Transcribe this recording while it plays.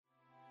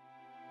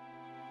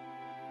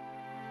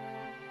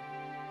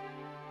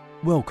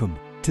Welcome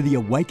to the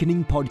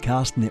Awakening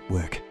Podcast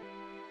Network.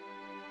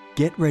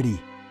 Get ready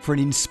for an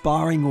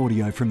inspiring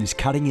audio from this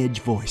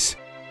cutting-edge voice.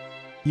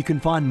 You can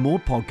find more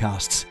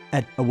podcasts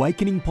at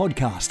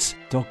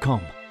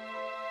awakeningpodcasts.com.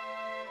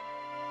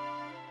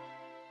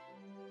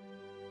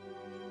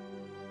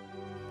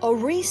 A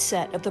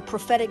reset of the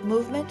prophetic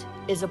movement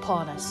is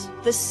upon us.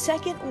 The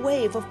second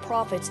wave of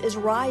prophets is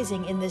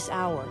rising in this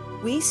hour.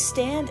 We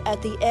stand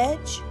at the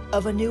edge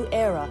of a new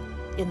era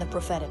in the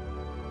prophetic.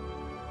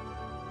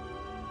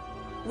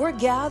 We're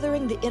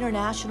gathering the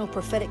international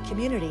prophetic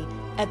community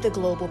at the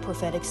Global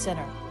Prophetic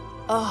Center,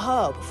 a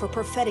hub for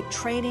prophetic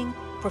training,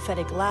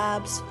 prophetic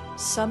labs,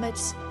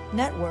 summits,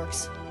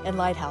 networks, and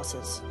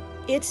lighthouses.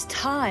 It's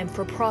time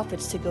for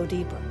prophets to go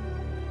deeper.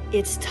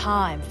 It's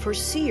time for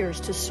seers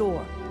to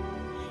soar.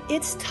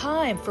 It's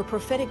time for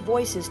prophetic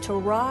voices to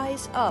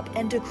rise up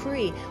and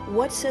decree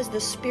what says the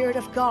Spirit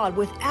of God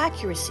with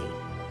accuracy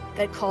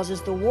that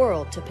causes the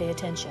world to pay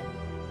attention.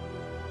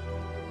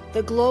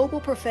 The Global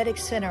Prophetic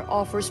Center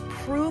offers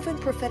proven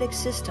prophetic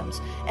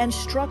systems and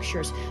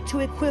structures to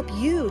equip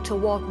you to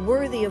walk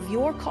worthy of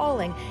your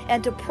calling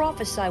and to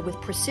prophesy with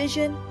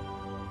precision,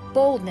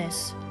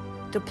 boldness,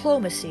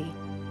 diplomacy,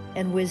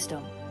 and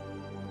wisdom.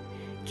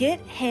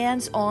 Get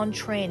hands-on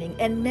training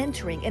and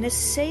mentoring in a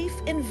safe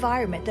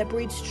environment that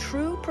breeds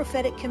true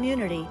prophetic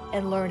community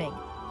and learning.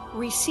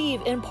 Receive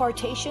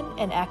impartation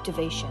and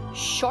activation.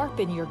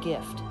 Sharpen your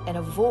gift and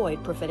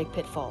avoid prophetic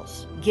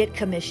pitfalls. Get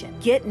commissioned.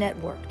 Get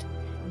networked.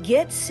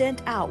 Get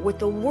sent out with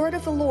the word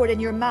of the Lord in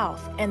your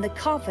mouth and the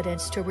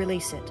confidence to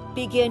release it.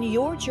 Begin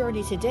your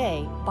journey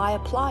today by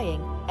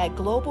applying at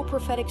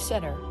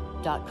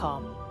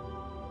globalpropheticcenter.com.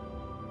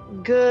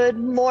 Good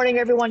morning,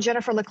 everyone.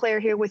 Jennifer LeClaire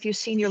here with you,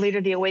 Senior Leader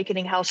of the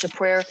Awakening House of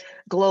Prayer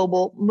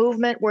Global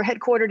Movement. We're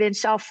headquartered in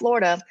South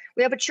Florida.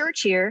 We have a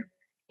church here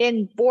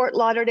in Fort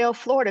Lauderdale,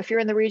 Florida. If you're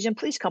in the region,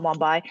 please come on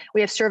by.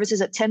 We have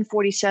services at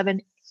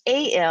 10:47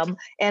 a.m.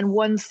 and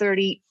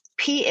 1:30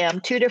 p.m.,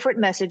 two different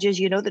messages,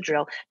 you know the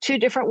drill, two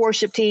different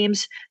worship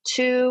teams,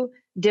 two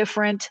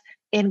different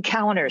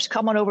encounters.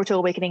 Come on over to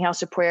Awakening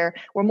House of Prayer.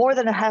 We're more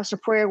than a house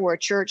of prayer. We're a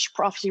church,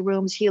 prophecy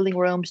rooms, healing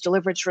rooms,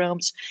 deliverance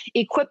rooms,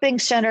 equipping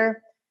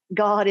center.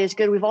 God is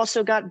good. We've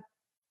also got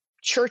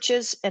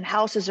churches and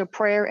houses of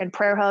prayer and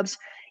prayer hubs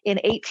in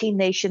 18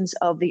 nations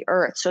of the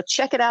earth. So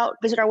check it out.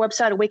 Visit our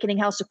website,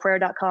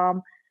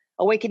 awakeninghouseofprayer.com,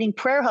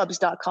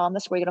 awakeningprayerhubs.com.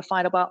 That's where you're going to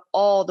find about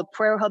all the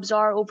prayer hubs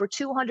are. Over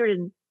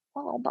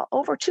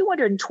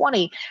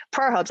 220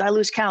 prayer hubs. I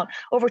lose count.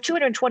 Over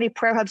 220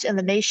 prayer hubs in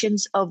the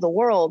nations of the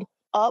world,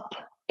 up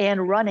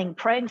and running,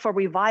 praying for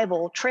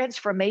revival,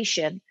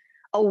 transformation,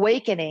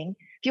 awakening.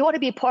 If you want to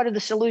be part of the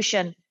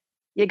solution,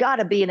 you got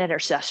to be an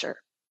intercessor.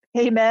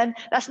 Amen.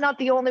 That's not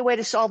the only way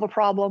to solve a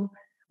problem,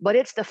 but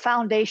it's the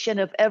foundation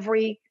of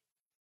every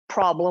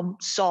problem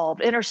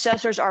solved.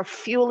 Intercessors are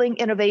fueling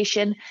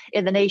innovation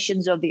in the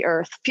nations of the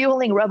earth,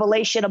 fueling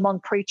revelation among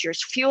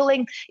preachers,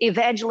 fueling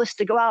evangelists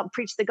to go out and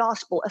preach the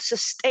gospel,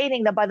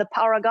 sustaining them by the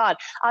power of God.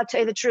 I'll tell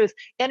you the truth.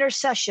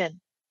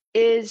 Intercession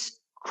is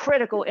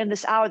critical in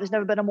this hour. There's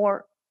never been a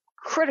more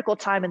critical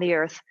time in the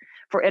earth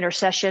for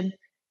intercession.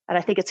 And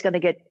I think it's going to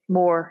get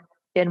more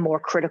and more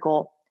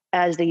critical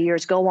as the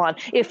years go on.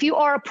 If you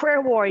are a prayer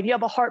warrior, you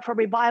have a heart for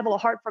revival, a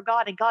heart for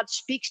God, and God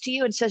speaks to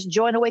you and says,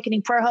 join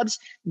Awakening Prayer Hubs,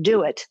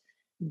 do it.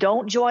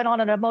 Don't join on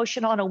an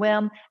emotion, on a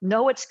whim.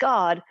 Know it's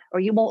God,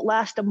 or you won't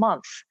last a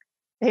month.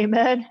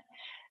 Amen.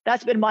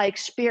 That's been my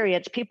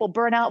experience. People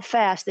burn out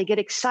fast. They get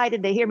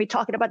excited. They hear me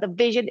talking about the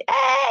vision.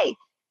 Hey!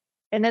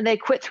 And then they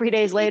quit 3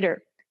 days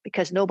later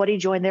because nobody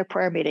joined their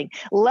prayer meeting.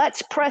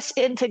 Let's press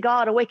into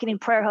God,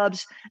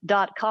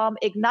 awakeningprayerhubs.com.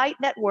 Ignite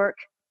Network.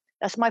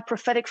 That's my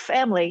prophetic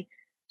family.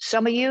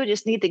 Some of you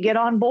just need to get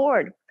on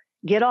board,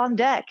 get on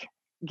deck,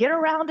 get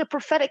around a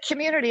prophetic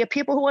community of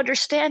people who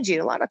understand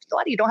you. A lot of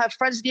you don't have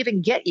friends that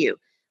even get you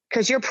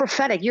because you're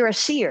prophetic. You're a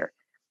seer.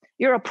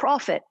 You're a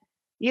prophet.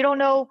 You don't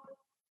know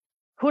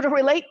who to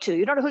relate to.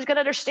 You don't know who's going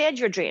to understand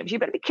your dreams. You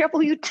better be careful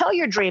who you tell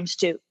your dreams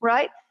to,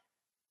 right?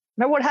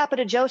 Remember what happened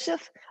to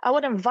Joseph? I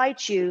would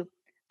invite you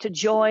to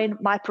join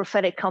my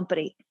prophetic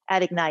company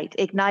at Ignite,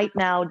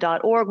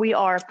 ignitenow.org. We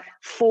are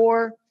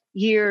 4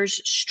 years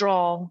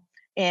strong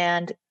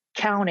and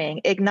counting.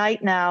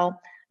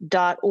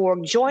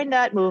 ignitenow.org. Join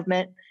that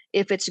movement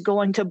if it's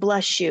going to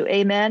bless you.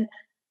 Amen.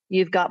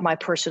 You've got my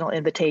personal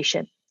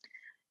invitation.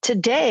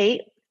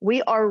 Today,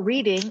 we are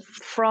reading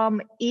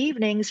from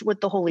Evenings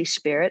with the Holy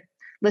Spirit,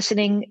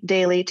 listening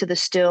daily to the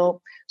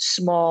still,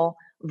 small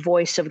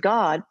voice of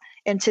God.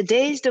 And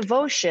today's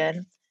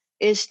devotion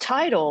is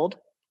titled,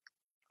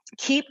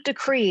 Keep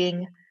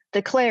Decreeing,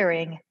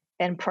 Declaring,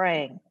 and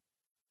Praying.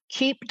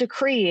 Keep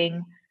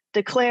decreeing,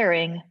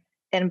 declaring,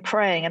 and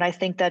praying. And I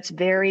think that's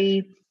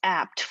very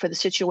apt for the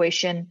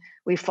situation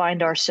we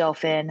find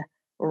ourselves in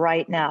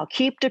right now.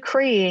 Keep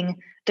decreeing,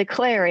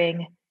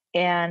 declaring,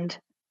 and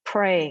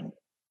praying.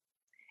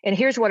 And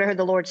here's what I heard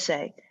the Lord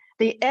say.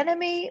 The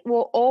enemy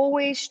will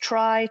always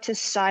try to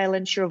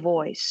silence your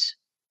voice.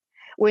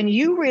 When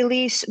you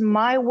release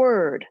my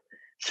word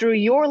through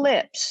your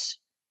lips,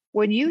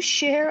 when you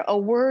share a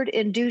word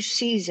in due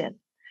season,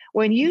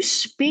 when you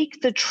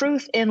speak the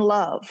truth in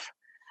love,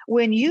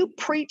 when you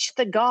preach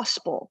the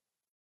gospel,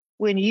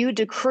 when you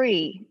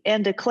decree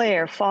and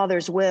declare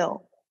Father's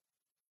will,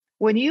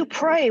 when you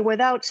pray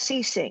without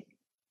ceasing,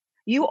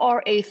 you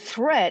are a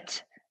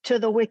threat to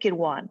the wicked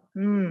one,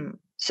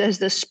 says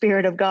the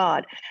Spirit of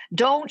God.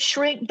 Don't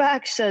shrink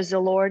back, says the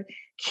Lord.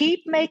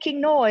 Keep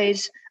making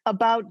noise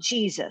about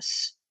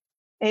Jesus.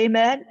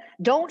 Amen.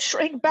 Don't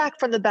shrink back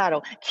from the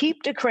battle.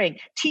 Keep decreeing,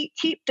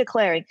 keep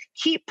declaring,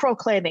 keep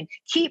proclaiming,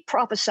 keep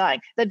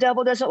prophesying. The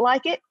devil doesn't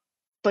like it,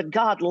 but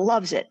God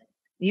loves it.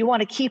 You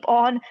want to keep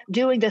on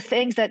doing the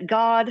things that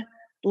God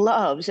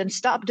loves and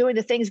stop doing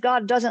the things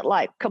God doesn't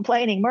like,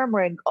 complaining,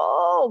 murmuring,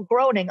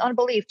 groaning,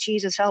 unbelief.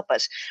 Jesus, help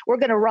us. We're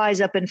going to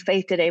rise up in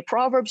faith today.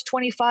 Proverbs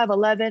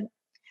 25:11,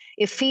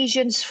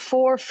 Ephesians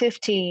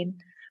 4:15,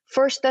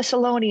 1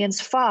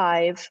 Thessalonians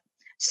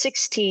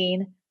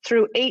 5:16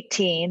 through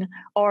 18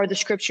 are the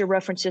scripture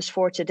references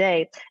for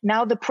today.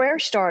 Now, the prayer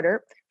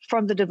starter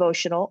from the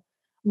devotional: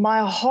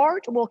 my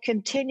heart will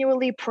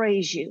continually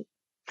praise you.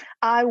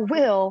 I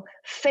will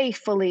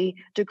faithfully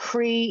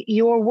decree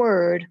your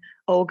word,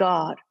 O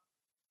God.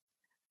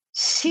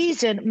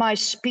 Season my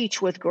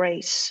speech with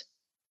grace.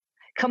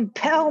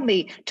 Compel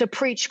me to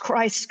preach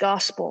Christ's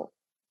gospel.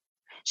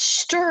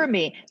 Stir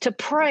me to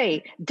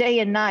pray day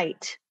and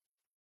night.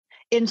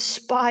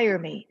 Inspire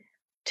me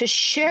to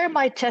share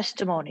my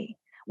testimony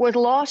with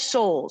lost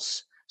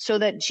souls so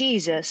that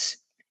Jesus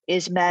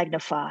is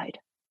magnified.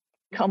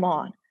 Come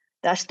on.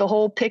 That's the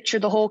whole picture,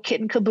 the whole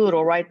kit and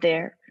caboodle right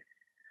there.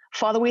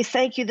 Father, we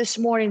thank you this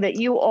morning that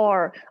you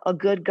are a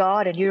good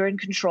God and you're in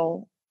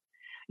control.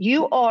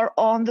 You are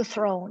on the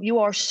throne. You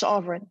are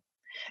sovereign.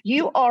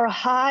 You are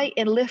high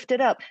and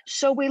lifted up.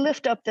 So we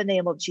lift up the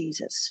name of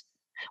Jesus.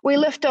 We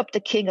lift up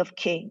the King of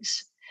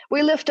Kings.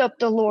 We lift up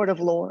the Lord of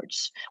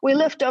Lords. We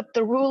lift up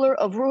the ruler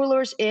of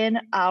rulers in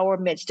our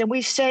midst. And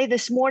we say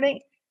this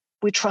morning,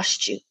 we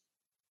trust you.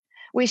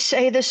 We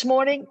say this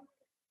morning,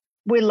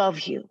 we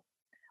love you.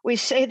 We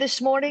say this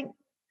morning,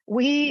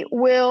 we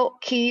will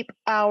keep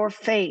our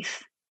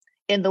faith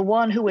in the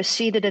one who is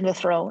seated in the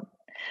throne.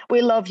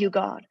 We love you,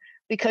 God,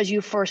 because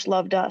you first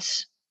loved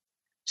us.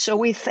 So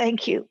we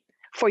thank you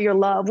for your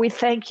love. We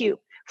thank you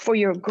for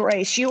your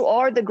grace. You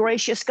are the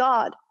gracious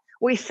God.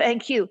 We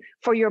thank you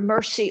for your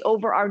mercy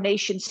over our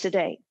nations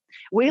today.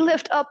 We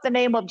lift up the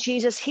name of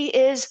Jesus. He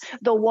is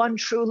the one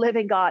true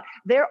living God.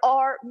 There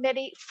are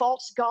many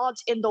false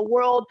gods in the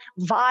world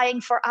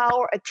vying for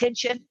our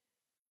attention,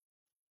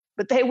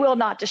 but they will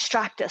not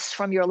distract us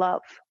from your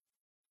love.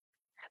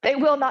 They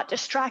will not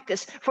distract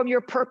us from your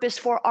purpose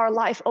for our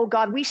life. Oh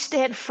God, we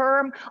stand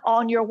firm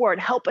on your word.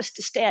 Help us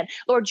to stand.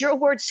 Lord, your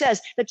word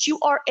says that you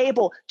are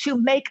able to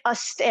make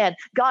us stand.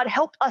 God,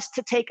 help us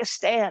to take a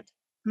stand.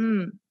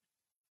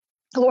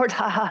 Lord,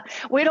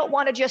 we don't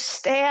want to just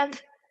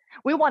stand.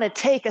 We want to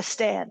take a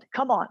stand.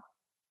 Come on.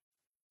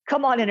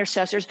 Come on,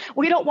 intercessors.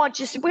 We don't want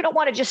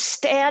to just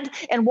stand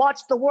and watch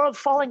the world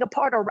falling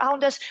apart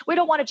around us. We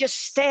don't want to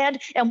just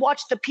stand and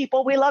watch the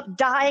people we love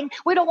dying.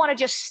 We don't want to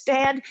just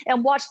stand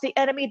and watch the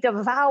enemy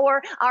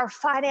devour our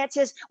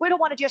finances. We don't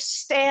want to just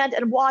stand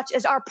and watch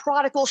as our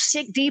prodigals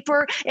sink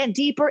deeper and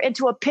deeper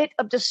into a pit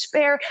of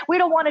despair. We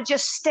don't want to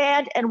just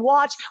stand and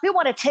watch. We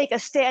want to take a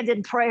stand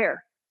in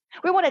prayer.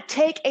 We want to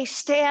take a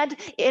stand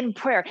in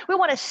prayer. We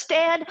want to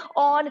stand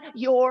on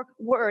your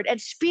word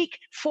and speak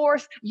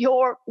forth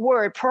your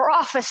word,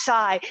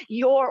 prophesy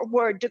your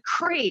word,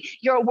 decree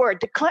your word,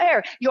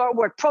 declare your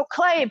word,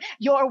 proclaim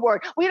your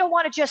word. We don't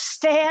want to just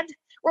stand.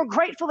 We're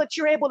grateful that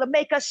you're able to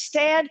make us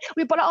stand,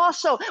 but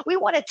also we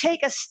want to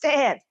take a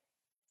stand.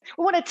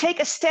 We want to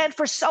take a stand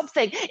for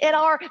something in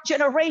our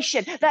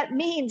generation that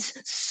means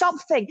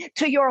something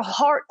to your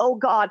heart, oh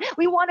God.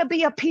 We want to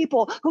be a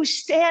people who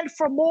stand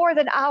for more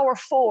than our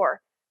four,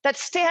 that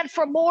stand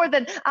for more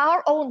than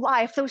our own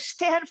life, who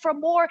stand for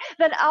more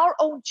than our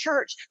own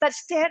church, that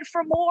stand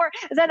for more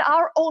than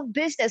our own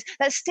business,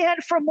 that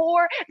stand for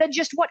more than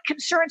just what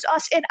concerns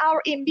us in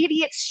our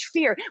immediate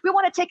sphere. We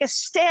want to take a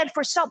stand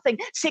for something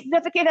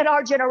significant in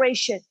our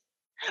generation.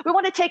 We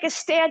want to take a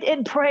stand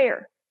in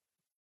prayer.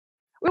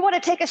 We want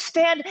to take a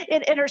stand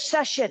in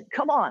intercession.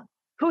 Come on.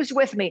 Who's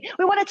with me?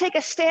 We want to take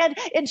a stand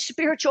in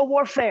spiritual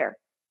warfare.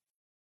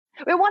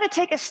 We want to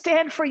take a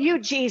stand for you,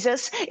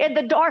 Jesus, in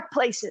the dark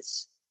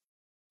places.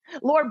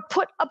 Lord,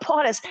 put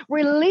upon us,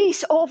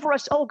 release over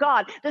us, oh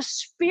God, the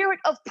spirit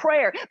of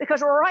prayer,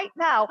 because right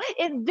now,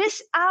 in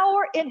this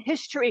hour in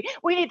history,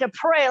 we need to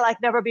pray like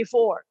never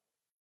before.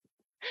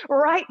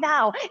 Right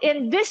now,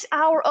 in this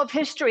hour of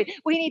history,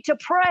 we need to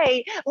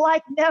pray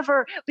like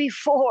never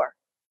before.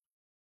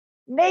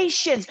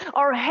 Nations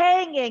are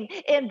hanging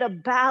in the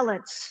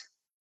balance.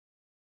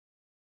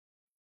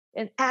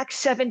 In Acts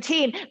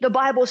 17, the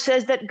Bible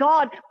says that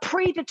God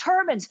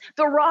predetermines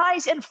the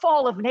rise and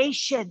fall of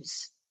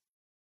nations.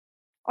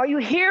 Are you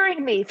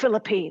hearing me,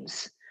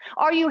 Philippines?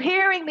 Are you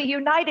hearing me,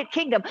 United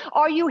Kingdom?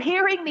 Are you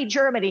hearing me,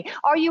 Germany?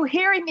 Are you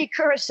hearing me,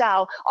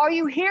 Curacao? Are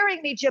you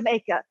hearing me,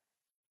 Jamaica?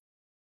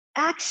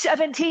 Acts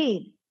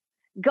 17,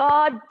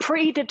 God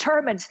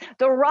predetermines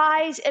the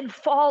rise and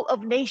fall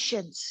of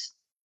nations.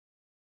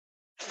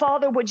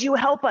 Father, would you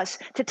help us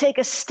to take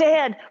a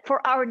stand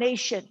for our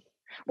nation?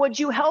 Would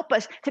you help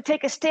us to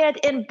take a stand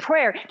in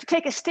prayer, to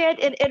take a stand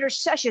in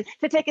intercession,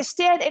 to take a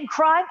stand in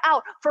crying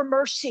out for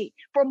mercy,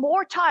 for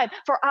more time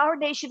for our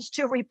nations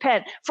to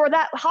repent, for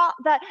that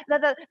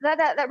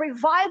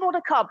revival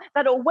to come,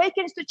 that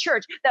awakens the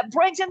church, that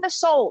brings in the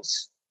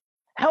souls.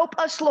 Help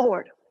us,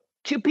 Lord,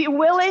 to be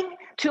willing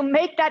to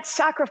make that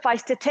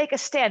sacrifice, to take a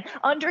stand,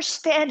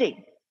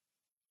 understanding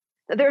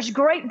that there's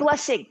great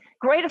blessing,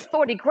 great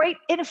authority, great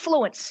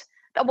influence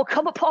that will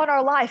come upon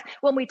our life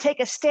when we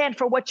take a stand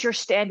for what you're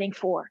standing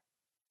for.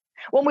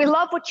 When we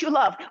love what you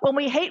love, when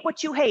we hate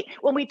what you hate,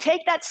 when we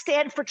take that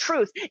stand for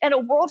truth in a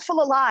world full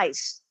of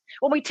lies,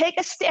 when we take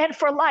a stand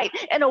for light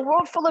in a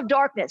world full of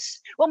darkness,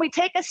 when we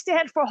take a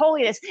stand for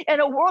holiness in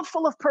a world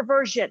full of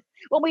perversion,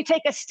 when we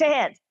take a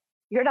stand,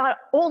 you're not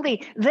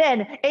only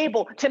then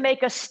able to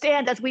make a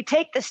stand as we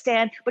take the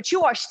stand, but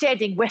you are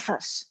standing with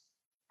us.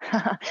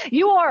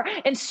 You are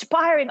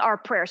inspiring our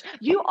prayers.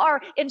 You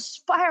are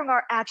inspiring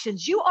our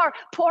actions. You are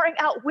pouring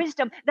out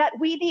wisdom that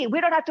we need.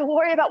 We don't have to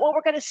worry about what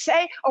we're going to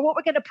say or what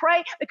we're going to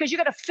pray, because you're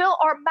going to fill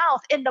our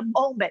mouth in the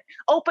moment.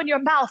 Open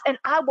your mouth and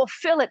I will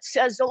fill it,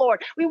 says the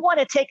Lord. We want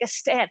to take a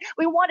stand.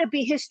 We want to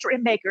be history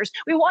makers.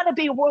 We want to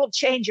be world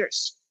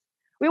changers.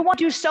 We want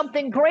to do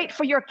something great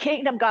for your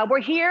kingdom, God.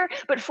 We're here,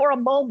 but for a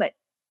moment.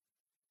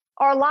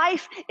 Our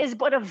life is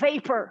but a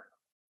vapor.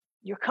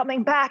 You're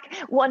coming back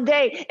one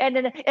day, and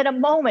in a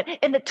moment,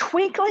 in the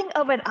twinkling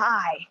of an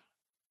eye,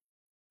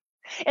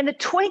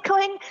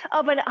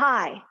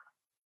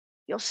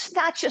 you'll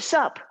snatch us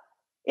up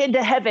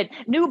into heaven,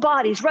 new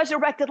bodies,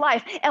 resurrected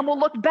life, and we'll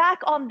look back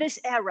on this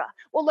era.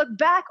 We'll look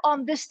back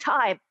on this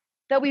time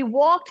that we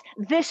walked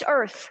this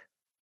earth.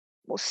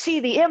 We'll see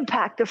the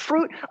impact, the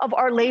fruit of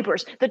our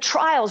labors, the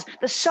trials,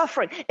 the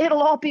suffering.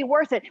 It'll all be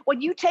worth it. When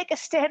you take a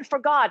stand for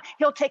God,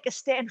 he'll take a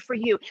stand for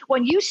you.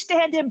 When you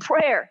stand in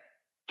prayer,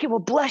 he will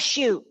bless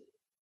you.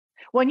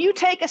 When you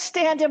take a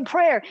stand in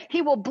prayer,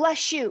 he will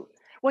bless you.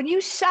 When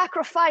you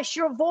sacrifice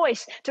your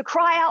voice to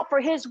cry out for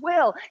his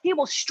will, he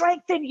will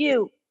strengthen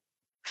you.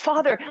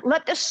 Father,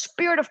 let the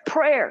spirit of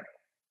prayer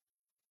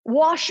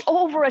wash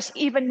over us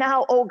even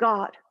now, oh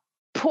God.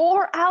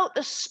 Pour out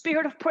the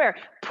spirit of prayer.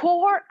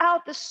 Pour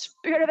out the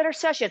spirit of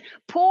intercession.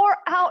 Pour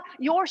out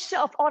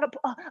yourself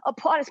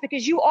upon us,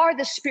 because you are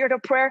the spirit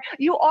of prayer.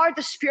 You are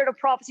the spirit of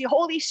prophecy.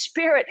 Holy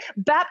Spirit,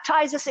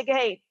 baptize us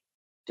again.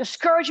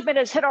 Discouragement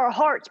has hit our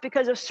hearts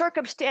because of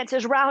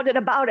circumstances round and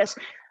about us.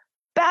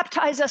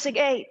 Baptize us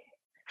again.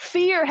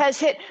 Fear has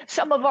hit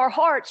some of our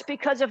hearts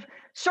because of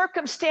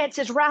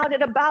circumstances round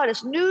and about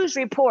us. News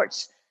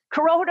reports,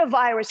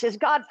 coronaviruses.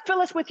 God, fill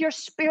us with your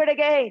spirit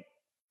again.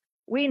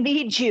 We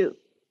need you.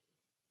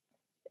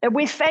 And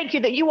we thank you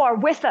that you are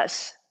with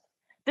us.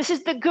 This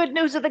is the good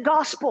news of the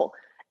gospel.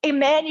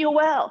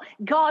 Emmanuel,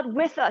 God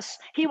with us.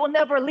 He will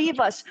never leave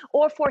us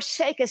or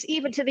forsake us,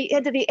 even to the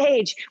end of the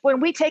age. When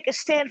we take a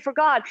stand for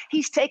God,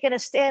 he's taken a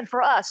stand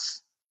for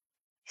us,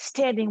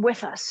 standing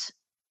with us.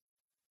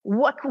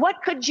 What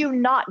could you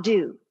not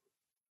do?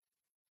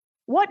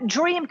 What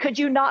dream could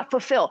you not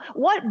fulfill?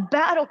 What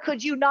battle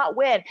could you not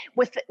win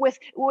with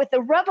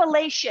the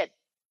revelation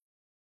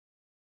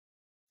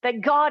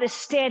that God is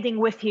standing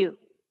with you?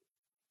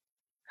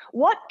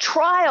 What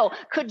trial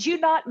could you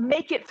not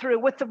make it through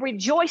with the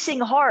rejoicing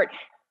heart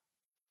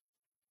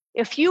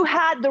if you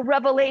had the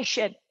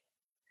revelation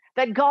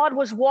that God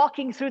was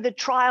walking through the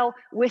trial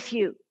with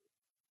you?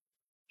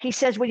 He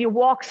says, when you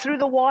walk through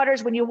the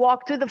waters, when you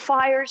walk through the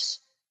fires,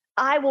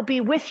 I will be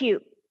with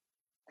you.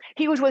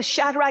 He was with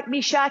Shadrach,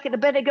 Meshach, and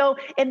Abednego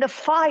in the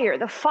fire,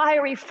 the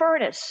fiery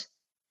furnace.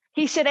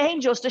 He sent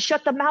angels to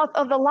shut the mouth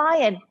of the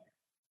lion.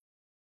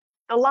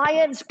 The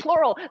lions,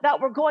 plural,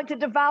 that were going to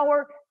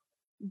devour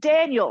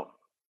Daniel.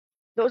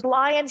 Those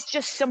lions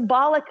just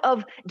symbolic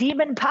of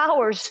demon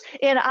powers.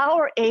 In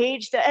our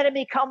age, the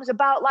enemy comes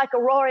about like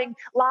a roaring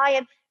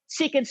lion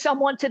seeking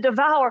someone to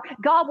devour.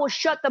 God will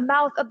shut the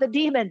mouth of the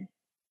demon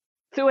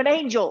through an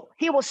angel.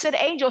 He will send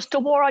angels to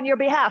war on your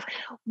behalf.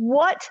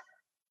 What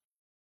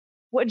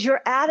would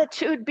your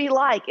attitude be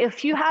like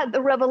if you had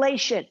the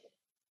revelation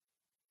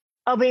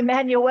of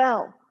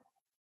Emmanuel?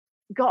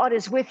 God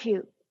is with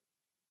you.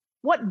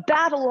 What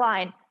battle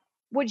line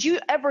would you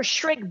ever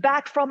shrink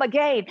back from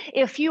again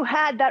if you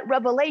had that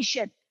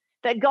revelation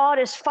that God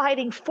is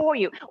fighting for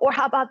you? Or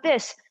how about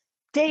this?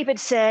 David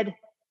said,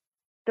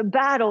 the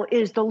battle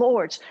is the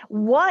Lord's.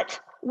 What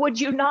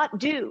would you not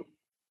do?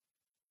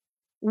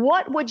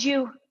 What would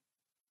you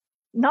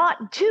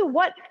not do?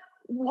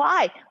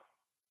 Why?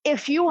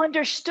 If you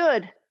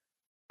understood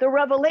the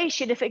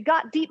revelation, if it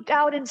got deep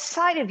down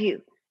inside of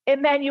you,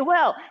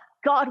 Emmanuel,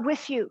 God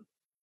with you.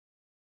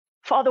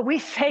 Father, we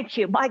thank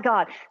you. My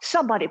God,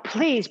 somebody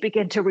please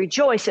begin to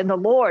rejoice in the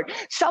Lord.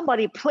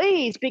 Somebody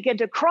please begin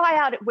to cry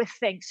out with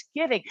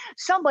thanksgiving.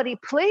 Somebody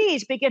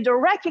please begin to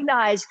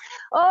recognize,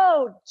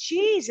 oh,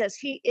 Jesus,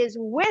 he is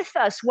with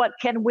us. What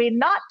can we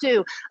not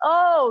do?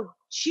 Oh,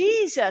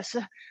 Jesus,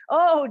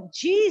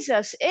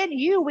 in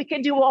you we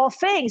can do all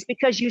things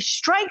because you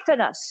strengthen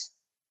us.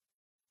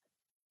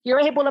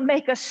 You're able to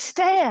make us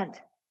stand.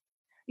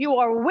 You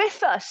are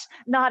with us,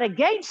 not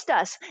against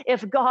us.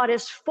 If God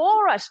is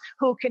for us,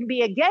 who can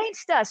be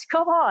against us?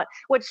 Come on.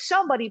 Would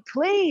somebody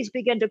please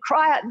begin to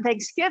cry out in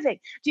thanksgiving?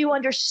 Do you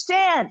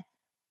understand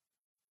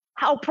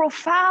how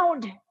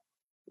profound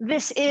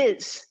this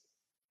is?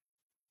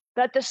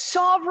 That the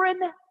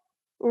sovereign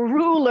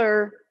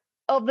ruler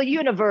of the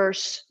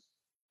universe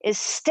is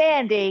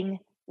standing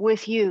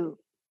with you.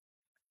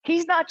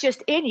 He's not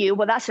just in you.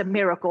 Well, that's a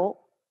miracle.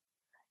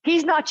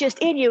 He's not just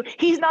in you.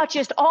 He's not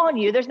just on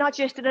you. There's not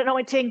just an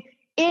anointing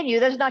in you.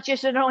 There's not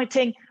just an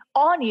anointing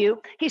on you.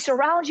 He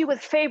surrounds you with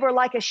favor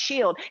like a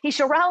shield. He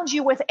surrounds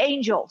you with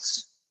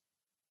angels.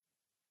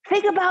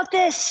 Think about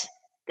this.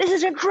 This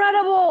is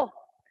incredible.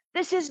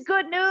 This is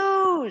good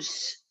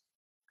news.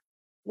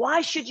 Why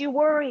should you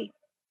worry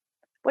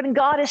when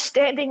God is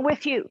standing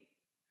with you?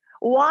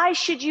 Why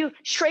should you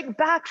shrink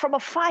back from a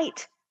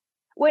fight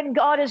when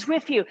God is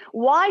with you?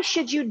 Why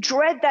should you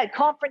dread that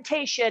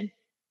confrontation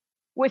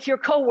with your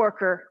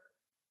coworker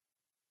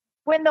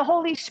when the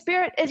Holy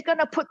Spirit is going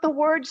to put the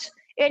words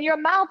in your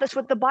mouth? That's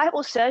what the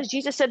Bible says.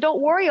 Jesus said, don't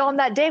worry on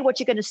that day what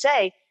you're going to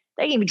say.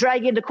 They can even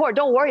drag you into court.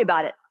 Don't worry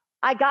about it.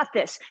 I got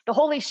this. The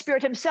Holy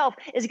Spirit himself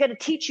is going to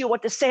teach you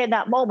what to say in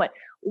that moment.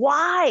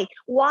 Why?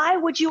 Why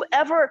would you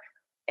ever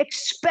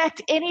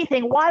expect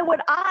anything? Why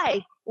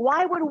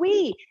would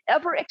we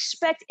ever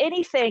expect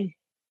anything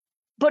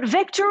but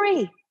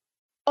victory?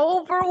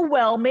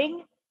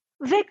 Overwhelming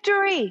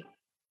victory.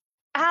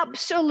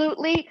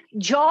 Absolutely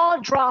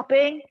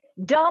jaw-dropping,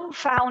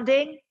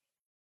 dumbfounding,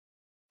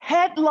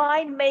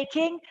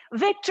 headline-making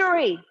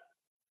victory.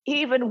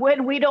 Even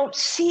when we don't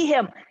see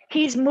him,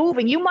 he's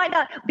moving. You might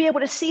not be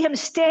able to see him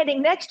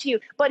standing next to you,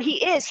 but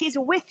he is. He's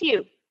with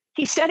you.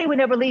 He said he would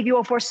never leave you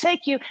or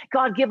forsake you.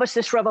 God, give us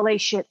this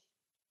revelation.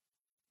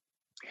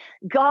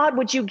 God,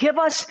 would you give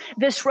us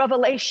this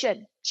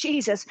revelation?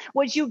 Jesus,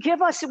 would you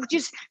give us,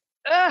 just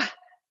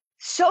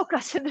soak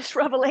us in this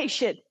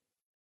revelation?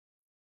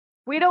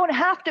 We don't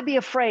have to be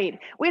afraid.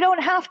 We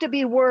don't have to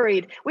be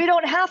worried. We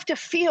don't have to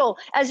feel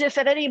as if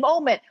at any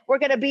moment we're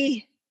going to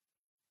be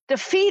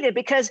defeated,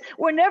 because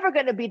we're never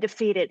going to be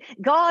defeated.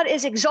 God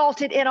is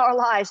exalted in our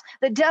lives.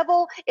 The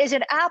devil is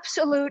an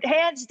absolute,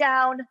 hands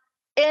down,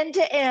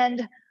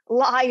 end-to-end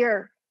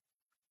liar.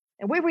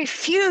 And we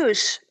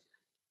refuse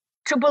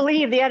to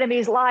believe the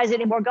enemy's lies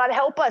anymore. God,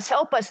 help us,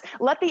 help us.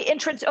 Let the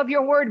entrance of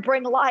your word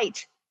bring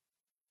light.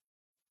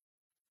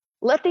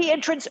 Let the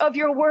entrance of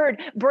your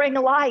word bring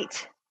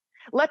light.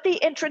 Let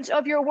the entrance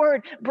of your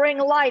word bring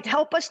light.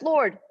 Help us,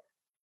 Lord.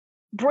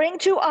 Bring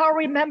to our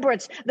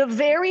remembrance the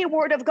very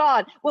word of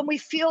God when we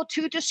feel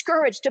too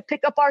discouraged to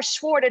pick up our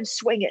sword and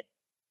swing it.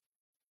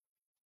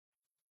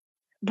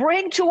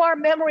 Bring to our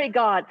memory,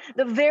 God,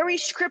 the very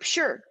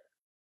scripture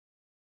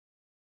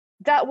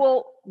that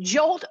will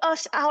jolt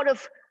us out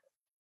of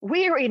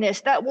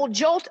weariness, that will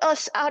jolt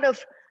us out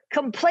of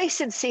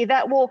complacency,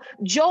 that will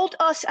jolt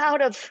us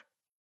out of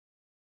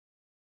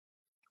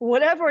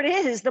whatever it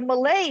is, the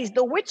malaise,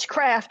 the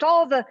witchcraft,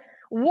 all the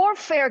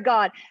warfare,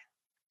 God.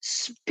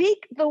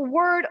 Speak the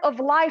word of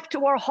life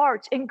to our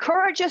hearts.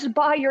 Encourage us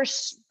by your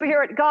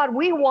spirit, God.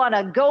 We want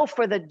to go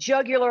for the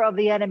jugular of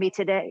the enemy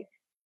today.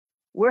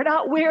 We're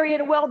not weary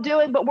in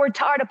well-doing, but we're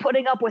tired of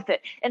putting up with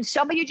it. And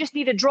some of you just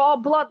need to draw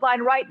a bloodline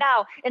right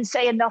now and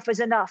say enough is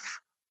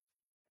enough.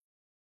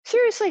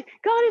 Seriously,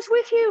 God is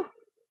with you.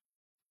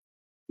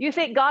 You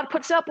think God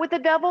puts up with the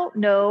devil?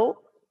 No.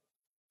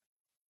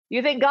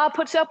 You think God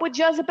puts up with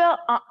Jezebel?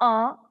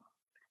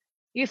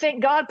 You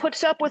think God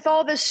puts up with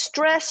all this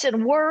stress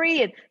and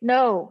worry? And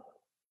no.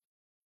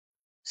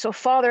 So,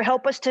 Father,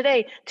 help us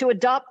today to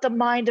adopt the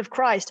mind of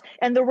Christ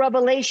and the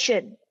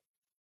revelation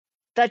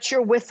that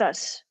you're with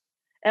us.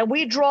 And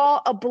we draw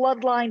a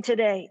bloodline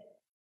today.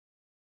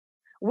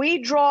 We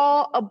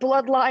draw a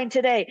bloodline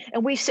today.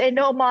 And we say,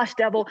 no, Moss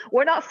devil,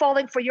 we're not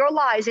falling for your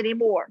lies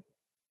anymore.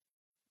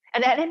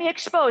 An enemy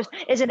exposed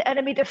is an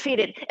enemy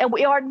defeated. And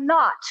we are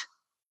not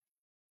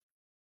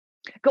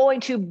going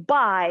to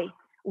buy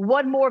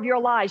one more of your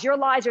lies. Your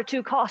lies are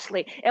too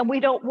costly and we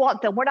don't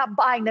want them. We're not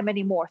buying them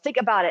anymore. Think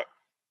about it.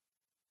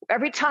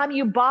 Every time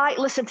you buy,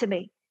 listen to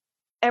me,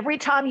 every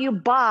time you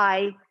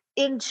buy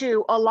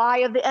into a lie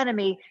of the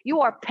enemy,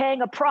 you are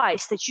paying a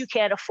price that you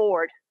can't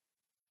afford.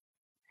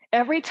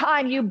 Every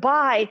time you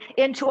buy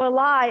into a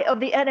lie of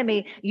the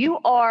enemy, you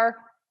are,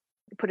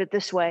 put it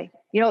this way,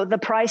 you know what the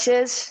price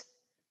is?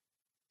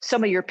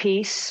 Some of your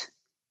peace.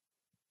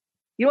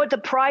 You know what the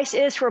price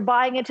is for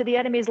buying into the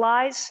enemy's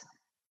lies?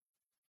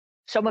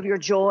 Some of your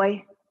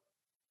joy.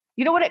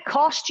 You know what it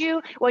costs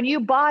you when you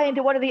buy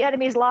into one of the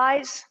enemy's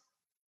lies?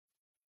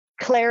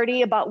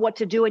 Clarity about what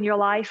to do in your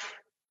life.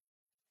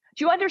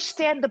 Do you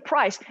understand the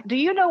price? Do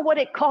you know what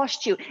it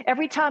costs you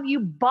every time you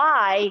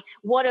buy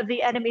one of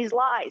the enemy's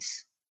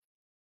lies?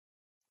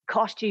 It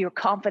costs you your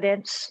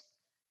confidence.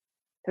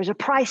 There's a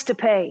price to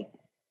pay.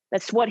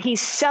 That's what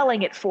he's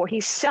selling it for.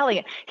 He's selling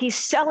it. He's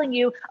selling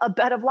you a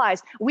bed of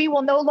lies. We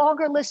will no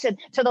longer listen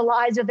to the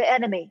lies of the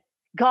enemy.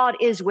 God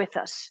is with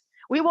us.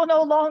 We will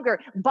no longer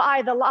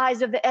buy the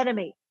lies of the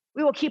enemy.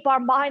 We will keep our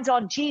minds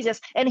on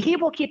Jesus, and he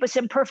will keep us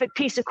in perfect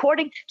peace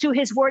according to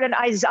his word in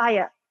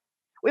Isaiah.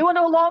 We will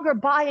no longer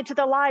buy into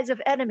the lies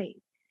of enemy.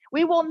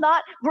 We will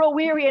not grow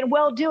weary in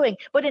well-doing,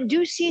 but in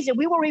due season,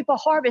 we will reap a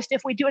harvest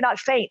if we do not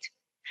faint.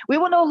 We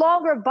will no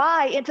longer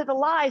buy into the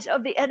lies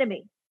of the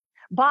enemy.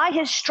 By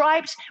his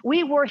stripes,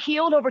 we were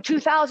healed over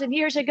 2,000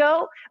 years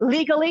ago,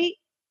 legally.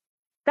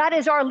 That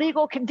is our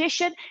legal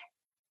condition,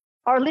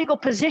 our legal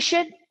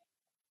position.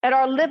 And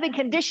our living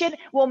condition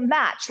will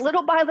match.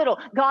 Little by little,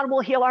 God will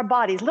heal our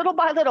bodies. Little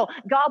by little,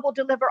 God will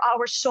deliver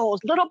our souls.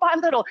 Little by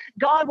little,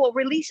 God will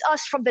release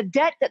us from the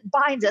debt that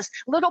binds us.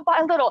 Little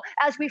by little,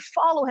 as we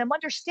follow him,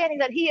 understanding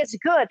that he is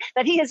good,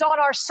 that he is on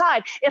our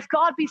side. If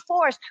God be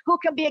for us, who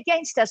can be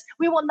against us?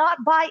 We will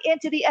not buy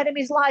into the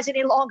enemy's lies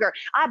any longer.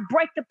 I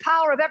break the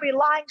power of every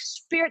lying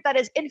spirit that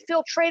has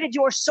infiltrated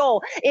your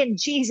soul in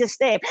Jesus'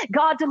 name.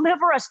 God,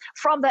 deliver us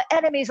from the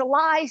enemy's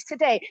lies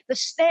today, the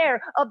snare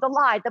of the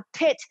lie, the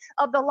pit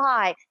of the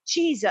lie.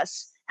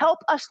 Jesus, help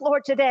us,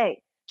 Lord,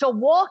 today to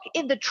walk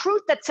in the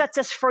truth that sets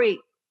us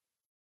free.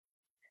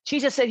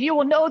 Jesus said, you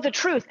will know the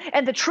truth,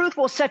 and the truth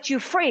will set you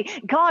free.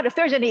 God, if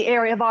there's any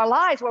area of our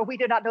lives where we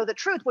do not know the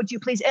truth, would you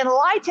please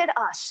enlighten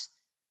us?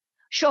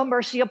 Show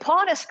mercy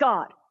upon us,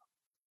 God.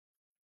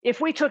 If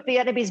we took the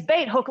enemy's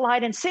bait, hook,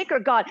 line, and sinker,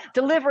 God,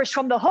 deliver us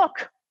from the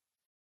hook.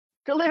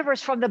 Deliver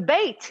us from the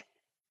bait.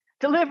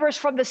 Deliver us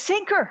from the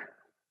sinker.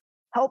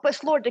 Help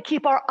us, Lord, to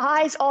keep our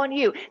eyes on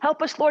you.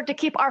 Help us, Lord, to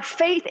keep our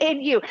faith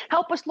in you.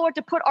 Help us, Lord,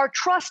 to put our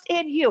trust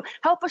in you.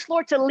 Help us,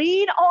 Lord, to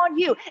lean on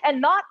you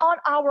and not on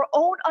our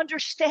own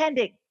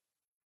understanding,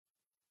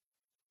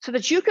 so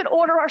that you can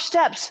order our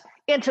steps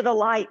into the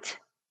light,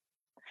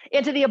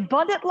 into the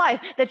abundant life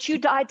that you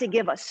died to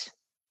give us.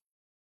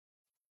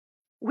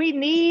 We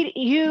need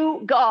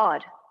you,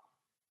 God,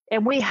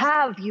 and we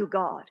have you,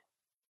 God.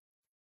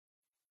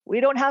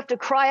 We don't have to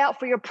cry out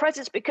for your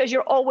presence because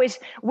you're always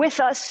with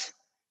us.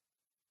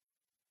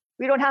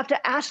 We don't have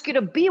to ask you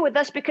to be with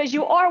us because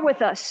you are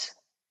with us.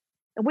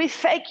 And we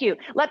thank you.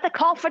 Let the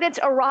confidence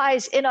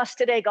arise in us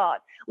today, God.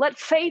 Let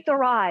faith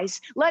arise.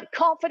 Let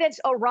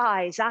confidence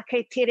arise. Come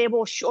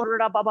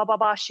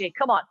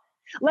on.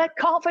 Let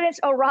confidence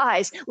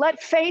arise.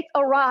 Let faith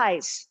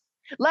arise.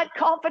 Let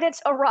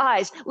confidence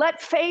arise.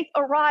 Let faith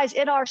arise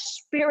in our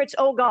spirits,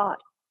 oh God.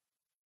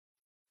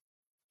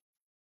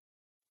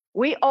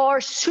 We are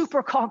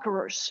super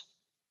conquerors.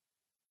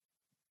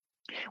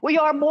 We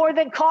are more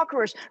than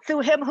conquerors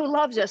through him who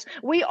loves us.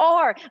 We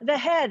are the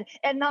head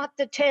and not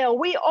the tail.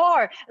 We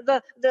are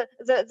the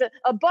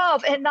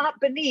above and not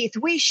beneath.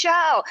 We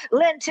shall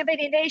lend to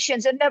many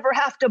nations and never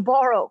have to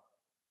borrow.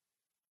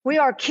 We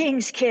are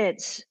king's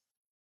kids.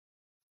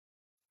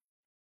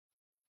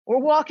 We're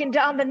walking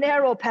down the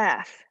narrow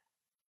path.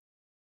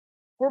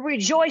 We're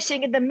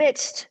rejoicing in the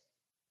midst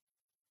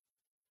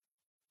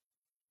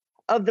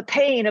of the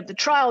pain, of the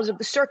trials, of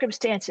the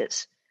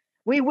circumstances.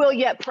 We will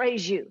yet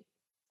praise you.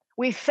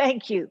 We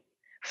thank you.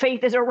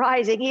 Faith is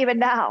arising even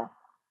now.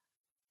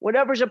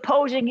 Whatever's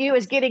opposing you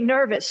is getting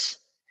nervous.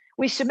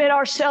 We submit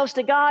ourselves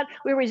to God.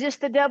 We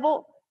resist the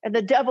devil, and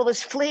the devil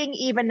is fleeing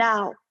even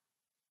now.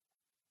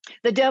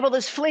 The devil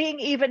is fleeing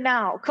even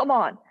now. Come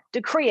on,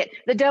 decree it.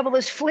 The devil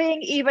is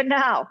fleeing even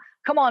now.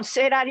 Come on,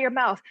 say it out of your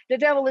mouth. The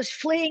devil is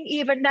fleeing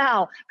even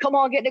now. Come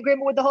on, get in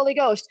agreement with the Holy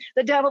Ghost.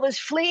 The devil is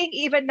fleeing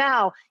even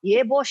now.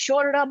 The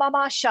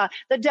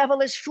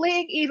devil is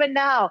fleeing even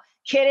now.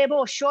 The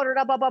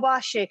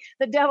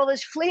devil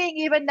is fleeing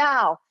even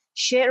now.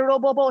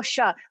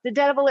 The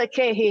devil,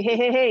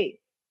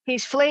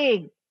 he's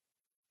fleeing.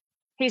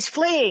 He's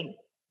fleeing.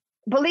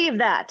 Believe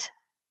that.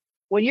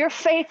 When your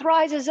faith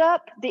rises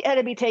up, the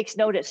enemy takes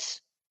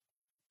notice.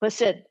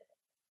 Listen,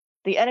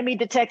 the enemy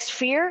detects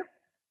fear.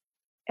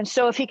 And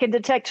so if he can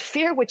detect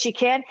fear, which he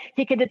can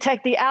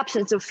detect the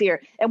absence of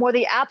fear. And where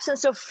the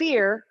absence of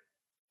fear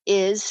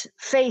is,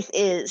 faith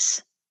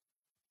is.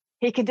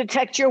 He can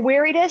detect your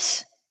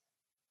weariness,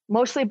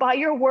 mostly by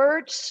your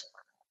words.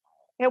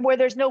 And where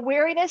there's no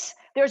weariness,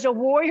 there's a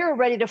warrior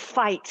ready to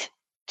fight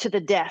to the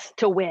death,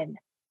 to win.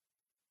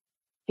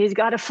 He's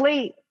got to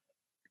flee.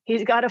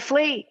 He's got to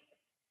flee.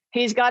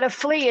 He's got to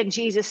flee in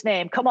Jesus'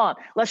 name. Come on,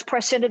 let's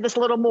press into this a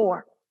little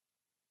more.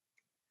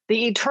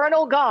 The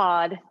eternal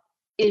God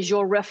is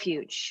your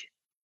refuge,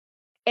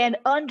 and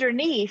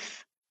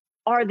underneath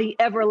are the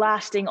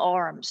everlasting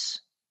arms.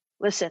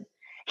 Listen,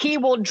 he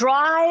will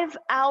drive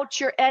out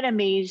your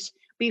enemies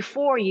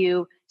before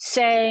you,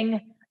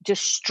 saying,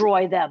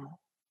 destroy them.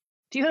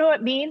 Do you know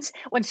what it means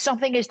when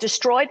something is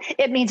destroyed?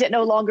 It means it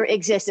no longer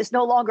exists. It's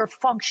no longer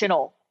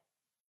functional.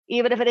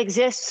 Even if it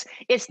exists,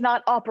 it's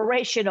not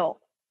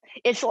operational.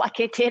 It's like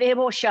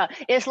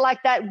it's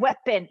like that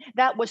weapon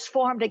that was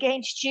formed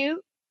against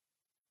you.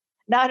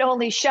 Not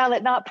only shall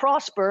it not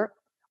prosper,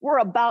 we're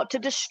about to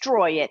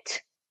destroy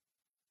it.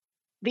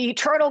 The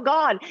eternal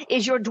God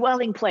is your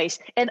dwelling place,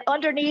 and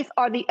underneath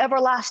are the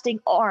everlasting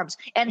arms.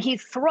 And he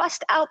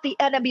thrust out the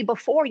enemy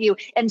before you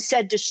and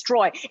said,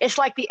 destroy. It's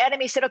like the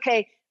enemy said,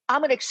 okay,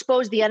 I'm going to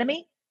expose the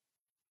enemy.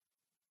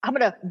 I'm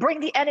going to bring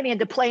the enemy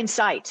into plain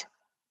sight.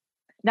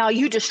 Now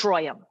you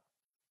destroy him.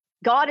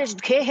 God is,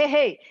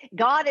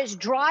 God is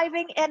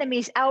driving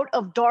enemies out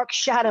of dark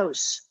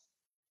shadows.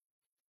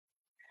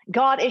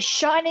 God is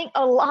shining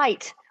a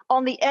light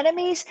on the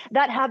enemies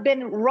that have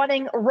been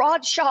running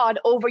roughshod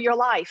over your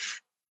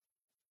life.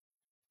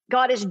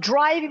 God is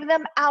driving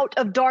them out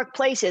of dark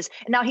places.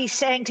 And now he's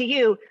saying to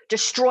you,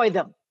 destroy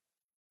them.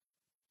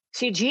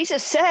 See,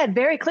 Jesus said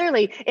very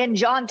clearly in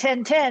John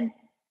 10:10,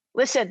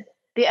 listen,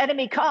 the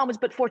enemy comes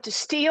but for to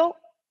steal,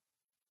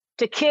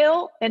 to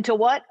kill, and to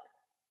what?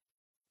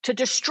 To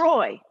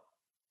destroy.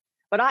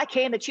 But I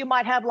came that you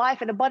might have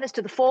life in abundance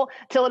to the full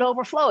till it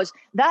overflows.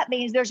 That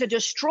means there's a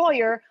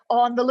destroyer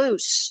on the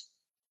loose.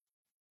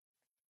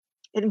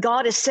 And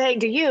God is saying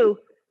to you,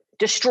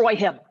 destroy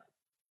him.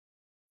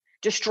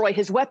 Destroy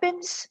his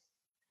weapons,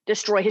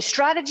 destroy his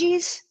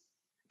strategies,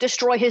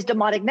 destroy his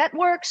demonic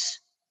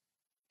networks,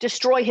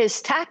 destroy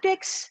his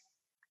tactics,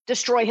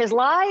 destroy his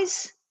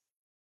lies.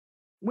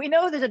 We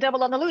know there's a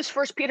devil on the loose.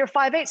 1 Peter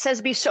 5:8 says,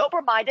 be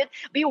sober-minded,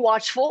 be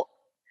watchful.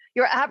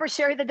 Your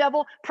adversary, the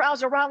devil,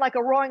 prowls around like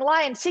a roaring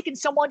lion, seeking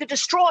someone to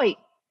destroy,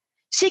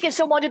 seeking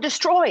someone to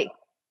destroy,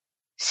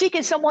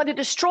 seeking someone to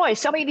destroy.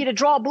 Some of you need to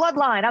draw a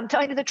bloodline. I'm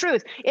telling you the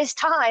truth. It's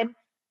time.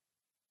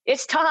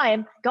 It's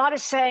time. God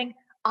is saying,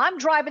 I'm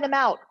driving them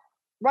out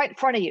right in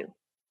front of you.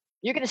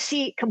 You're going to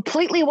see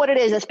completely what it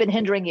is that's been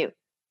hindering you.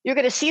 You're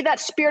going to see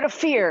that spirit of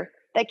fear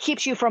that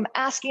keeps you from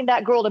asking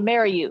that girl to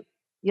marry you.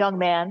 Young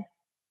man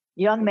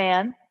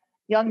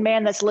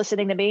that's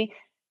listening to me.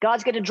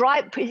 God's going to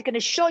drive, he's going to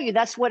show you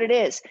that's what it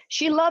is.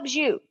 She loves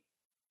you.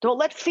 Don't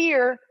let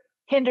fear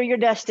hinder your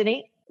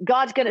destiny.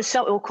 God's going to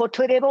show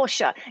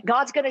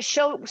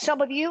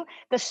some of you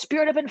the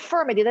spirit of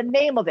infirmity, the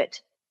name of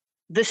it,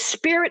 the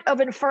spirit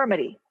of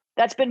infirmity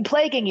that's been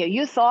plaguing you.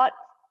 You thought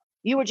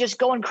you were just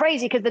going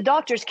crazy because the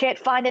doctors can't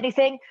find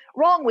anything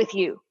wrong with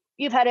you.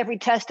 You've had every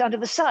test under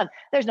the sun.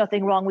 There's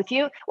nothing wrong with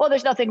you. Well,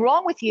 there's nothing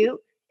wrong with you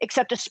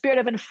except a spirit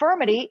of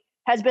infirmity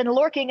has been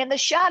lurking in the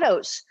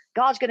shadows.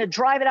 God's going to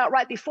drive it out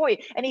right before you.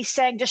 And he's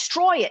saying,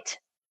 destroy it.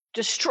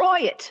 Destroy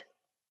it.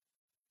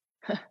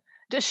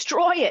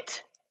 Destroy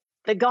it.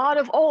 The God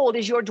of old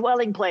is your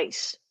dwelling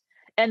place.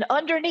 And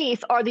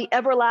underneath are the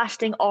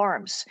everlasting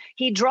arms.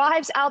 He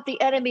drives out the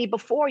enemy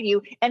before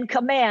you and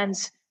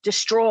commands,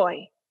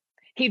 destroy.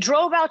 He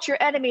drove out your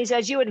enemies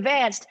as you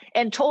advanced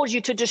and told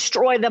you to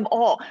destroy them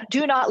all.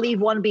 Do not leave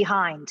one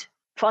behind.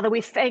 Father,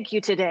 we thank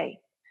you today.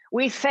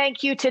 We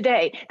thank you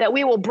today that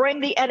we will bring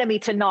the enemy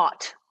to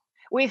naught.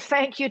 We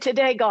thank you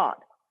today, God,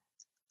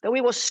 that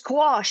we will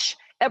squash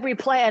every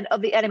plan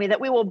of the enemy, that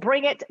we will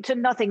bring it to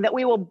nothing, that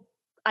we will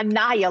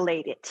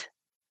annihilate it.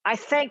 I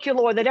thank you,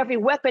 Lord, that every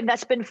weapon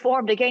that's been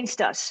formed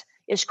against us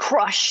is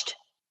crushed.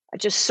 I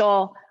just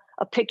saw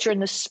a picture in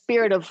the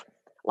spirit of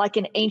like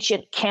an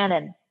ancient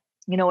cannon.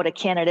 You know what a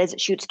cannon is? It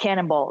shoots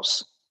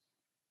cannonballs.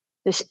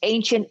 This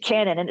ancient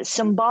cannon, and it's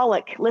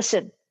symbolic.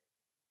 Listen,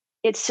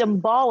 it's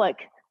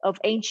symbolic of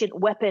ancient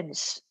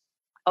weapons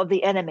of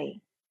the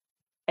enemy.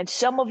 And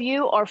some of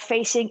you are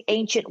facing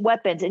ancient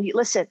weapons. And you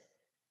listen,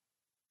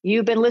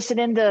 you've been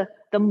listening to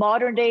the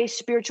modern day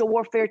spiritual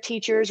warfare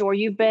teachers, or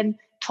you've been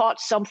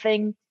taught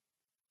something,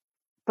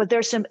 but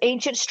there's some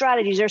ancient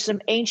strategies. There's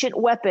some ancient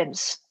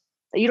weapons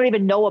that you don't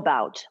even know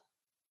about.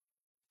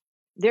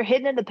 They're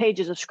hidden in the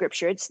pages of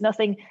scripture. It's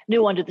nothing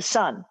new under the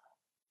sun.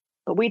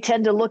 But we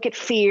tend to look at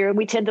fear.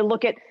 We tend to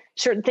look at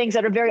certain things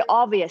that are very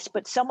obvious.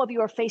 But some of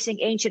you are facing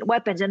ancient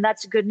weapons, and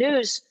that's good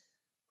news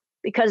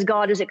because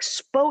God is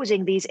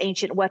exposing these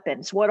ancient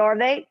weapons. What are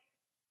they?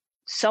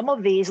 Some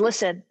of these,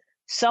 listen,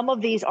 some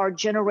of these are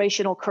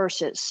generational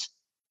curses.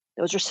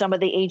 Those are some of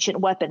the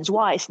ancient weapons.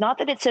 Why? It's not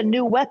that it's a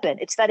new weapon.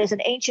 It's that it's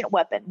an ancient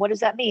weapon. What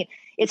does that mean?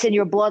 It's in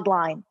your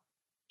bloodline.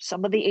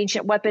 Some of the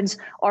ancient weapons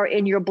are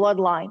in your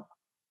bloodline.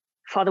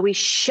 Father, we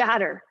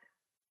shatter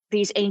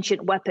these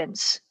ancient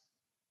weapons.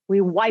 We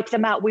wipe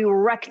them out. We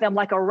wreck them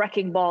like a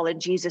wrecking ball in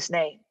Jesus'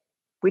 name.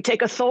 We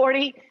take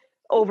authority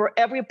over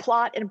every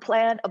plot and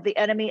plan of the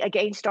enemy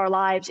against our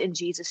lives in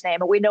Jesus'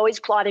 name. And we know he's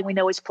plotting. We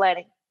know he's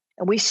planning.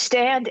 And we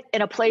stand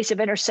in a place of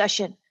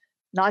intercession,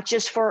 not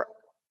just for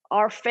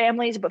our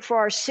families, but for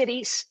our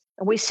cities.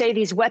 And we say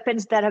these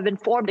weapons that have been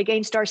formed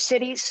against our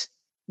cities,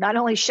 not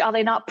only shall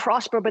they not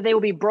prosper, but they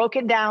will be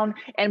broken down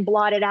and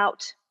blotted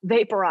out,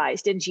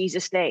 vaporized in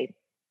Jesus' name.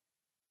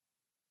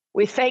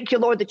 We thank you,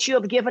 Lord, that you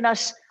have given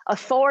us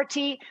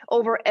authority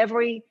over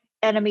every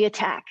enemy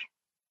attack.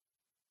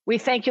 We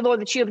thank you,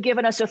 Lord, that you have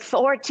given us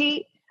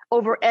authority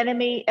over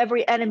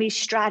every enemy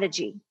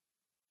strategy.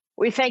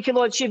 We thank you,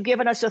 Lord, that you've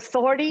given us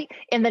authority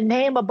in the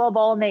name above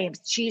all names,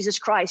 Jesus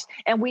Christ.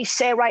 And we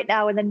say right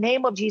now, in the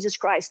name of Jesus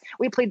Christ,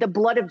 we plead the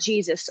blood of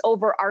Jesus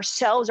over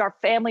ourselves, our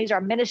families,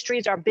 our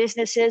ministries, our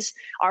businesses,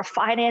 our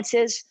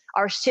finances,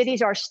 our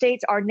cities, our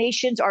states, our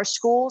nations, our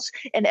schools,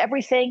 and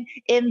everything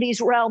in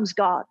these realms,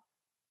 God.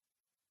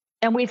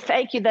 And we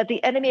thank you that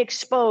the enemy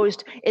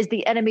exposed is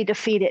the enemy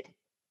defeated.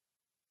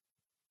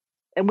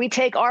 And we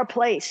take our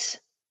place.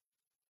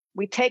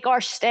 We take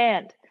our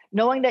stand,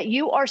 knowing that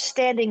you are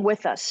standing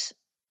with us.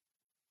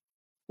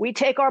 We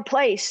take our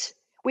place.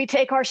 We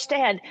take our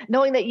stand,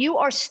 knowing that you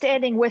are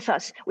standing with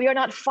us. We are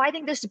not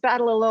fighting this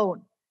battle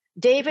alone.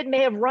 David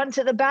may have run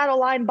to the battle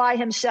line by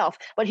himself,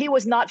 but he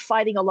was not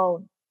fighting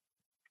alone.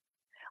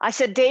 I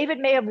said, David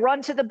may have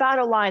run to the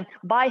battle line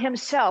by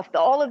himself.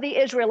 All of the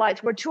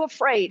Israelites were too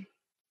afraid,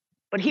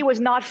 but he was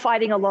not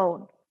fighting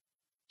alone.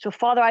 So,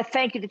 Father, I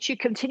thank you that you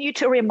continue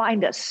to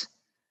remind us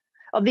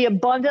of the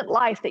abundant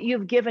life that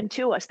you've given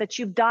to us, that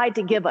you've died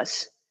to give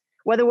us,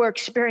 whether we're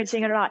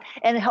experiencing it or not.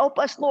 And help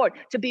us, Lord,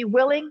 to be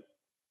willing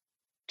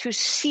to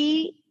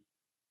see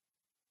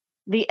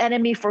the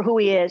enemy for who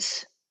he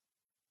is.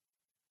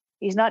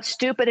 He's not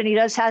stupid and he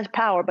does have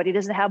power, but he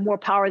doesn't have more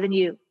power than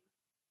you.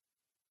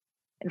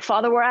 And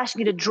Father, we're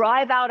asking you to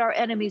drive out our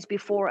enemies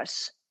before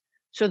us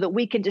so that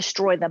we can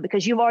destroy them,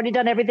 because you've already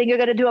done everything you're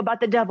going to do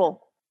about the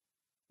devil.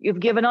 You've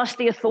given us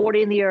the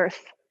authority in the earth,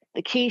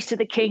 the keys to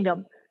the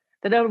kingdom,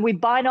 that whatever we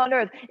bind on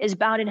earth is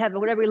bound in heaven.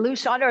 Whatever we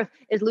loose on earth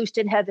is loosed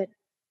in heaven.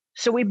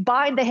 So we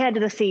bind the hand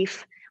of the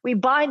thief. We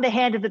bind the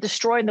hand of the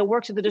destroyer and the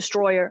works of the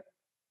destroyer.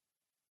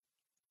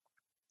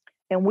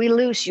 And we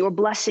loose your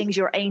blessings,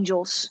 your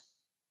angels,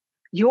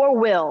 your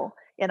will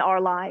in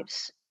our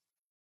lives.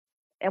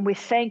 And we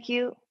thank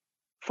you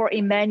for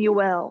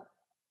Emmanuel,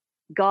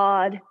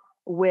 God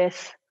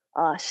with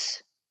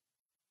us.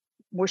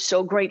 We're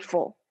so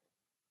grateful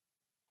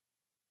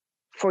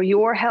for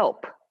your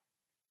help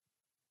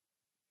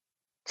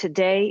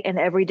today and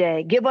every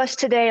day. Give us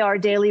today our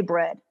daily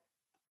bread.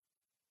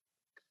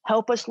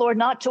 Help us, Lord,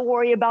 not to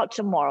worry about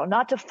tomorrow,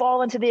 not to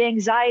fall into the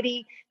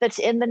anxiety that's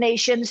in the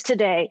nations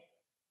today,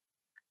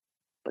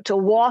 but to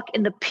walk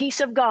in the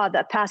peace of God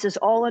that passes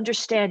all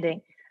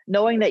understanding,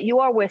 knowing that you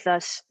are with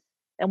us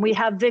and we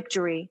have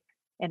victory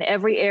in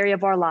every area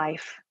of our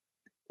life.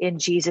 In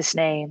Jesus'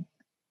 name,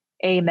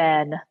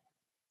 amen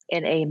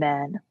and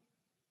amen.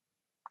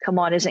 Come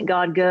on, isn't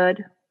God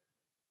good?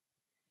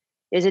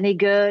 Isn't he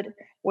good?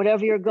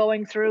 Whatever you're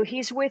going through,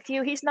 he's with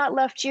you. He's not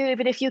left you,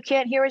 even if you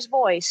can't hear his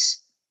voice.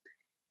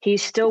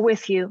 He's still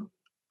with you.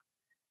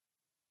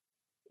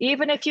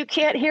 Even if you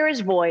can't hear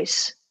his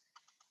voice,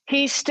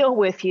 he's still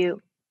with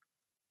you.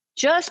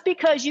 Just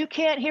because you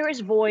can't hear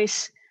his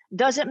voice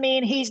doesn't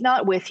mean he's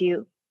not with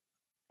you.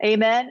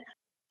 Amen.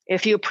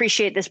 If you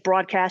appreciate this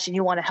broadcast and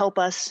you want to help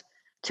us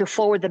to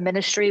forward the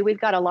ministry, we've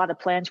got a lot of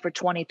plans for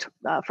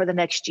the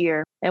next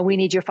year, and we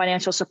need your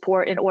financial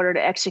support in order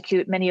to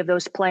execute many of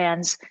those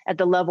plans at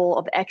the level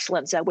of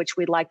excellence at which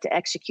we'd like to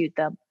execute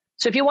them.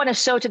 So if you want to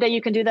sow today, you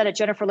can do that at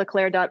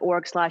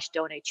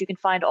jenniferleclaire.org/donate. You can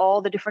find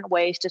all the different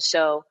ways to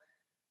sow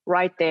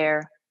right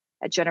there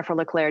at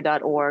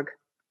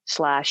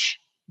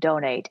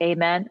jenniferleclaire.org/donate.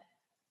 Amen.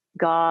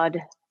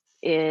 God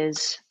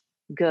is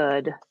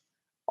good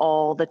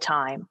all the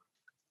time.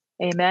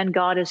 Amen.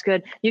 God is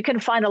good. You can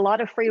find a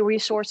lot of free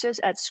resources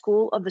at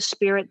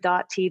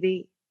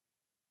schoolofthespirit.tv.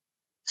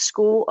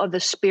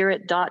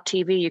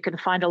 Schoolofthespirit.tv. You can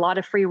find a lot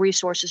of free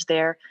resources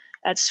there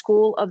at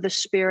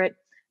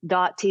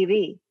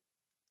schoolofthespirit.tv.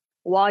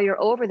 While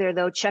you're over there,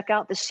 though, check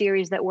out the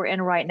series that we're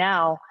in right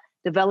now,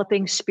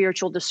 Developing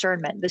Spiritual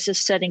Discernment. This is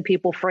setting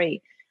people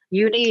free.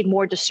 You need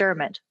more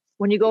discernment.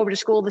 When you go over to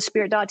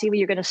schoolofthespirit.tv,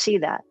 you're going to see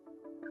that.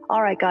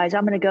 All right, guys,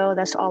 I'm going to go.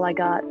 That's all I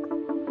got.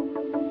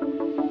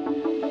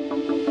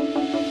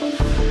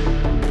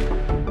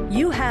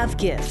 You have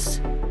gifts.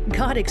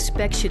 God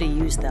expects you to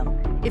use them.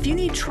 If you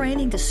need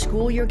training to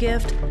school your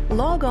gift,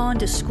 log on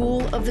to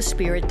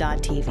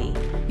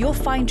schoolofthespirit.tv. You'll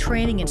find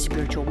training in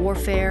spiritual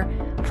warfare,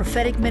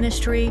 prophetic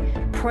ministry,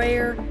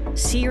 prayer,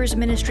 seers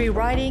ministry,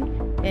 writing,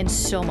 and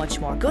so much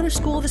more. Go to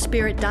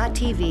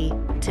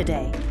schoolofthespirit.tv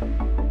today.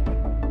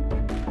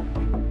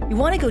 You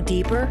want to go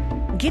deeper?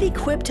 Get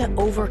equipped to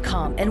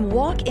overcome and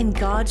walk in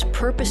God's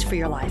purpose for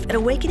your life at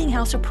Awakening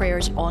House of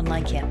Prayer's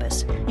online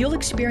campus. You'll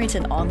experience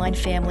an online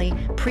family,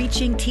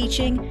 preaching,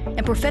 teaching,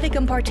 and prophetic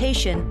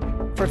impartation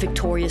for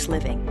victorious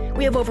living.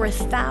 We have over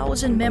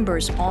 1,000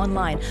 members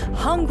online,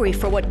 hungry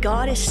for what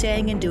God is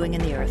saying and doing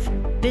in the earth.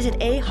 Visit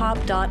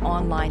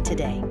ahop.online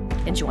today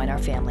and join our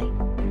family.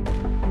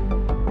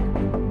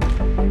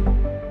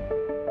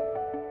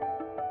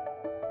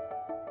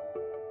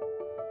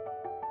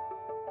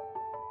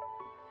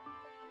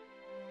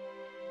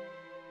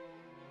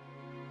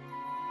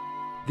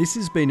 This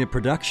has been a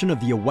production of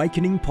the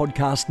Awakening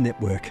Podcast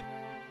Network.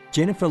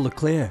 Jennifer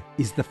LeClaire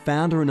is the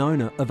founder and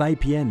owner of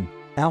APN.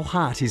 Our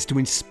heart is to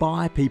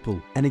inspire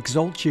people and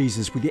exalt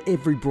Jesus with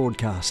every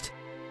broadcast.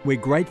 We're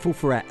grateful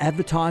for our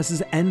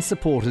advertisers and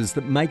supporters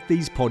that make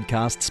these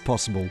podcasts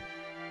possible.